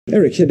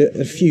Eric, you had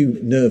a few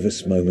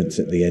nervous moments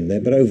at the end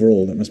there, but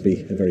overall that must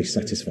be a very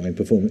satisfying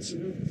performance.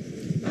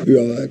 We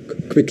are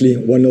quickly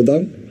 1-0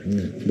 down,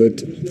 but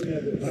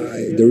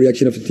the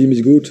reaction of the team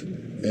is good,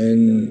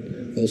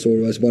 and also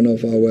was one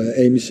of our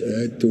aims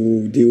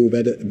to deal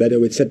better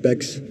with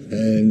setbacks,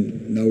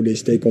 and now they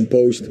stay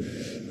composed,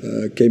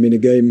 came in the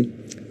game,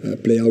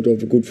 play out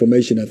of a good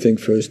formation. I think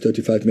first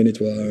 35 minutes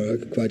were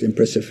quite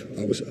impressive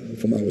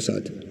from our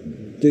side.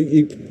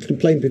 You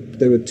complained that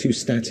they were too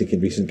static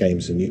in recent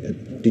games,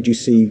 and did you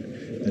see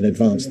an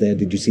advance there?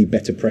 Did you see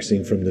better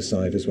pressing from the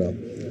side as well?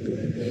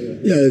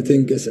 Yeah, I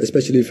think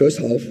especially the first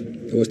half,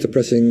 it was the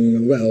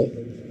pressing well,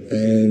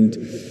 and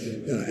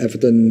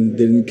Everton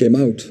didn't come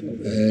out,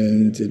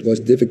 and it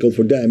was difficult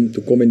for them to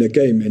come in the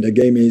game, and the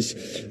game is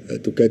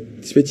to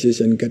get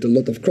switches and get a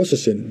lot of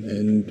crosses in,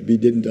 and we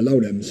didn't allow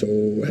them, so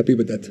happy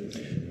with that.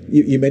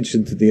 You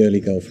mentioned the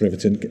early goal for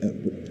Everton.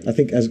 I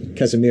think as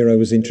Casemiro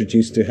was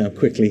introduced to how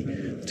quickly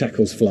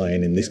tackles fly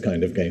in this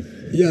kind of game.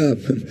 Yeah,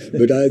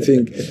 but I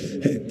think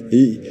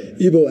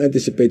he will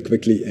anticipate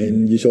quickly,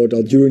 and you saw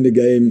that during the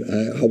game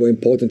how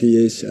important he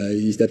is.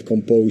 He's that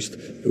composed,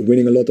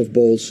 winning a lot of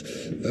balls,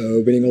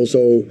 winning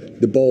also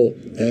the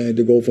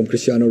goal from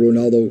Cristiano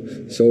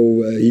Ronaldo.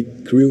 So he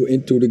grew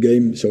into the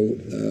game. So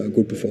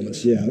good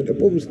performance. Yeah.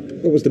 What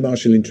was the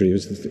Martial injury?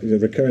 Was it a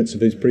recurrence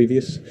of his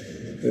previous?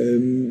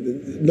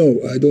 No,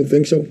 I don't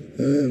think so.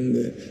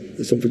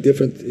 Something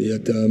different. He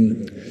had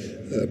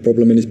a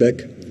problem in his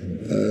back.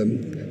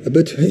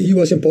 But he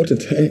was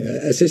important.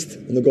 Assist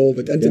on the goal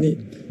with Anthony.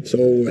 Yeah.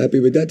 So happy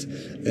with that.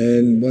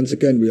 And once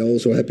again, we are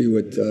also happy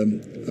with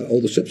all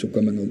the subs who are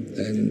coming on.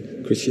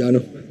 And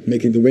Cristiano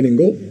making the winning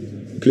goal.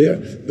 Clear.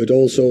 But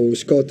also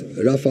Scott,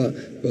 Rafa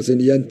was in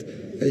the end.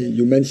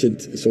 You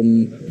mentioned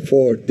some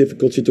 4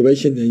 difficult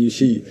situations, and you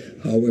see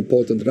how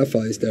important Rafa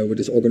is there with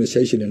his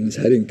organisation and his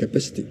heading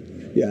capacity.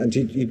 Yeah, and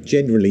you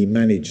generally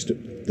managed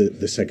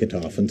the second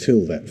half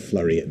until that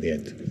flurry at the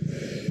end.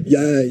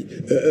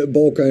 Yeah,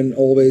 ball can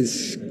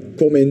always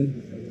come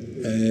in,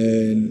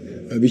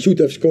 and we should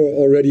have scored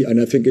already, and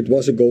I think it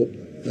was a goal.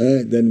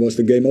 Then was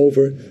the game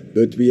over,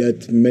 but we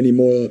had many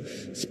more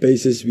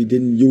spaces we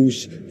didn't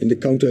use in the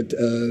counter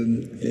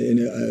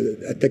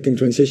attacking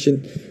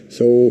transition.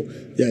 So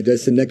yeah,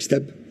 that's the next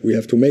step we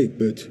have to make.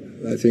 But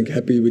I think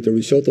happy with the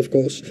result, of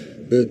course.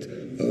 But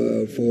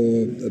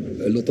for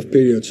a lot of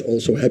periods,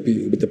 also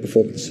happy with the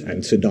performance.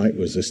 And tonight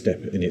was a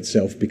step in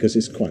itself, because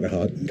it's quite a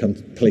hard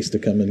place to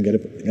come and get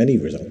any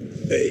result.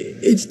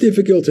 It's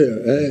difficult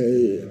here.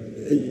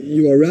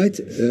 You are right.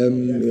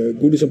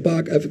 Goodison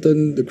Park,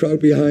 Everton, the crowd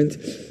behind,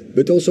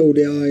 but also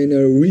they are in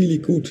a really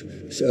good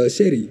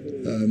series.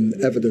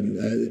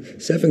 Everton,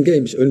 7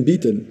 games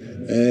unbeaten,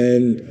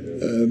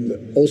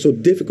 and also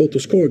difficult to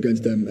score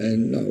against them.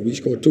 And now we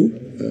scored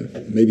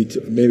 2,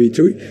 maybe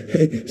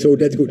 3, so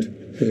that's good.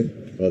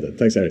 Well done.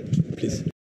 Thanks, Erik. Please.